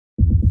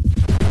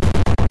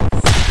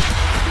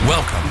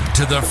Welcome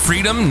to the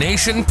Freedom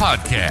Nation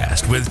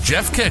podcast with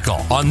Jeff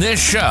Kickle. On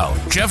this show,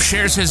 Jeff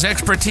shares his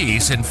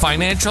expertise in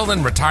financial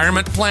and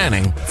retirement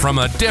planning from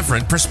a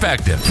different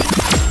perspective.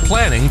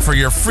 Planning for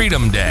your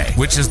Freedom Day,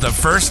 which is the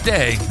first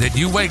day that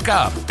you wake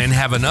up and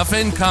have enough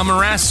income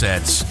or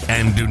assets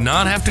and do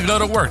not have to go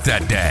to work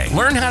that day.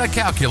 Learn how to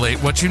calculate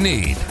what you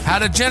need, how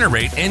to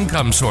generate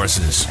income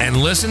sources, and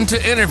listen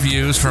to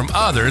interviews from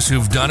others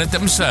who've done it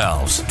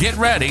themselves. Get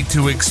ready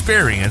to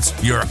experience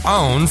your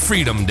own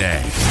Freedom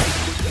Day.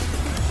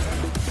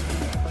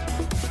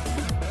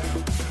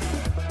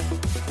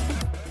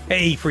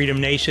 Hey, Freedom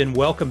Nation,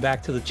 welcome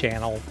back to the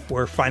channel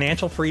where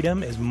financial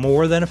freedom is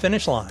more than a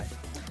finish line.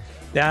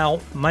 Now,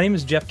 my name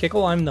is Jeff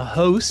Kickle. I'm the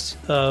host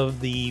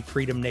of the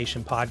Freedom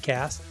Nation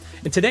podcast.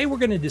 And today we're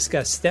going to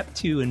discuss step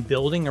 2 in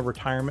building a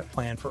retirement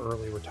plan for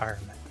early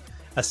retirement,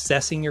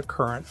 assessing your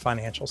current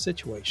financial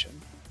situation.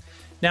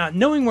 Now,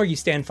 knowing where you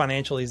stand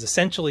financially is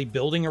essentially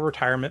building a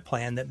retirement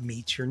plan that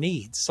meets your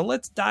needs. So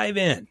let's dive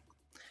in.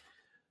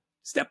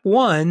 Step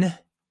 1,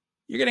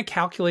 you're going to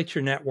calculate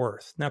your net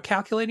worth. Now,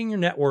 calculating your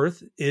net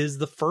worth is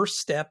the first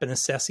step in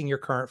assessing your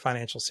current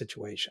financial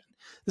situation.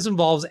 This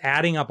involves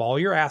adding up all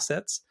your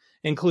assets,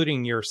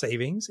 including your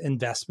savings,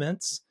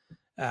 investments,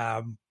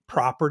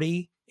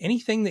 property,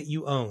 anything that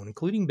you own,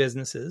 including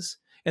businesses,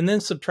 and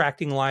then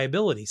subtracting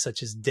liabilities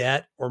such as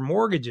debt or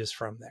mortgages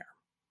from there.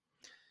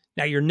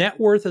 Now, your net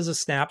worth is a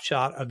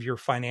snapshot of your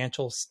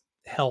financial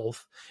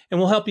health and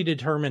will help you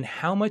determine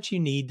how much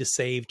you need to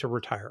save to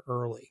retire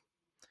early.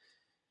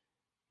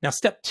 Now,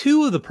 step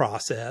 2 of the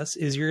process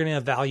is you're going to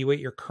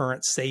evaluate your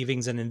current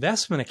savings and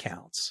investment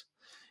accounts.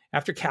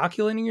 After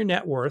calculating your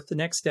net worth, the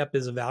next step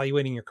is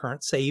evaluating your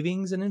current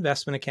savings and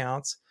investment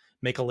accounts.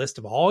 Make a list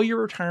of all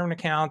your retirement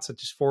accounts,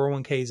 such as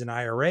 401ks and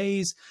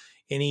IRAs,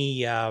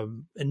 any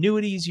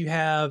annuities you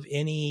have,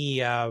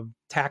 any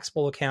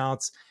taxable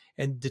accounts,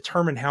 and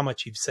determine how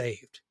much you've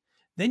saved.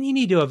 Then you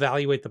need to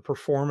evaluate the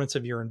performance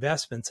of your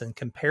investments and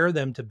compare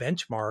them to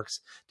benchmarks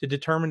to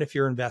determine if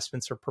your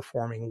investments are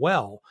performing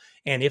well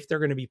and if they're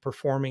going to be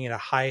performing at a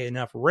high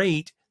enough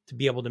rate to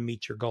be able to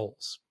meet your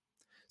goals.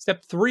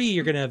 Step 3,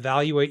 you're going to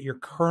evaluate your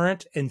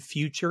current and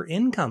future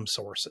income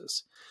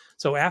sources.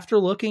 So after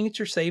looking at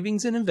your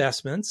savings and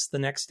investments, the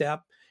next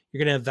step,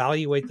 you're going to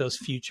evaluate those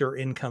future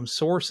income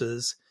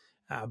sources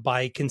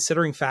by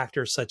considering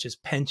factors such as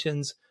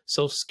pensions,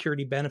 Social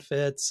Security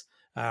benefits,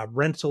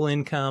 rental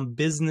income,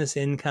 business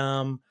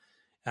income.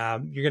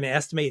 You're going to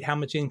estimate how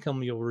much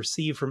income you'll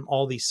receive from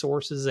all these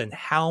sources and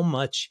how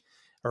much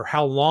or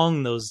how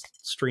long those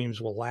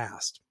streams will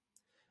last.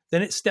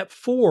 Then at step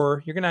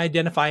 4, you're going to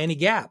identify any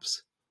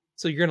gaps.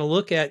 So you're going to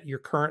look at your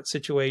current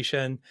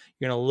situation.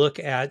 You're going to look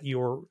at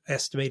your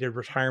estimated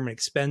retirement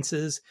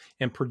expenses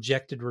and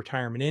projected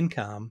retirement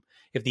income.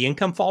 If the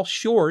income falls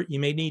short, you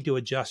may need to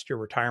adjust your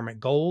retirement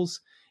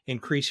goals,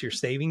 increase your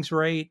savings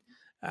rate,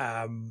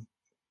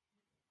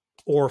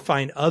 or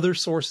find other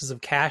sources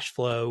of cash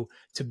flow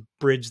to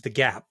bridge the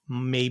gap.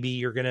 Maybe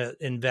you're going to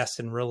invest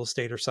in real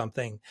estate or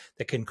something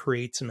that can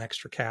create some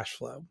extra cash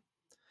flow.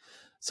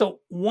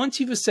 So once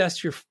you've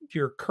assessed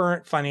your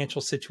current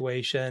financial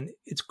situation,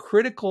 it's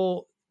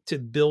critical to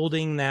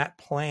building that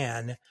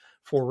plan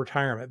for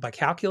retirement. By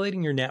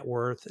calculating your net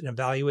worth and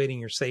evaluating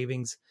your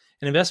savings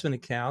and investment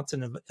accounts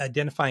and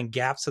identifying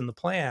gaps in the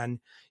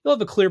plan, you'll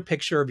have a clear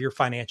picture of your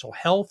financial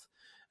health,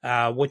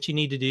 what you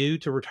need to do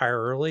to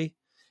retire early.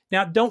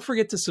 Now, don't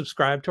forget to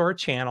subscribe to our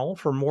channel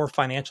for more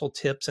financial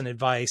tips and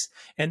advice.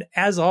 And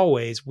as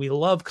always, we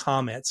love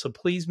comments, so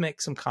please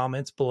make some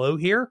comments below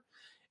here.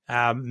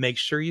 Make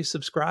sure you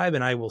subscribe,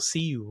 and I will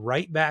see you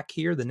right back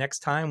here the next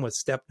time with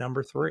step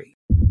number 3.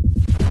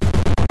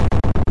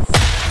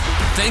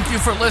 Thank you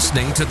for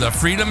listening to the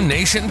Freedom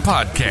Nation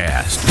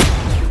podcast.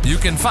 You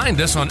can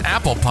find us on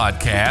Apple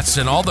Podcasts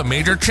and all the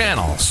major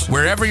channels.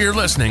 Wherever you're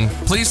listening,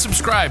 please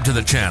subscribe to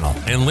the channel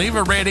and leave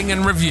a rating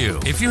and review.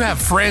 If you have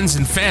friends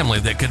and family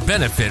that could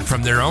benefit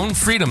from their own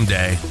Freedom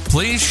Day,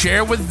 please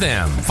share with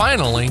them.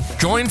 Finally,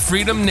 join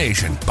Freedom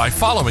Nation by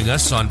following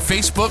us on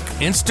Facebook,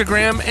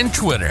 Instagram, and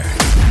Twitter.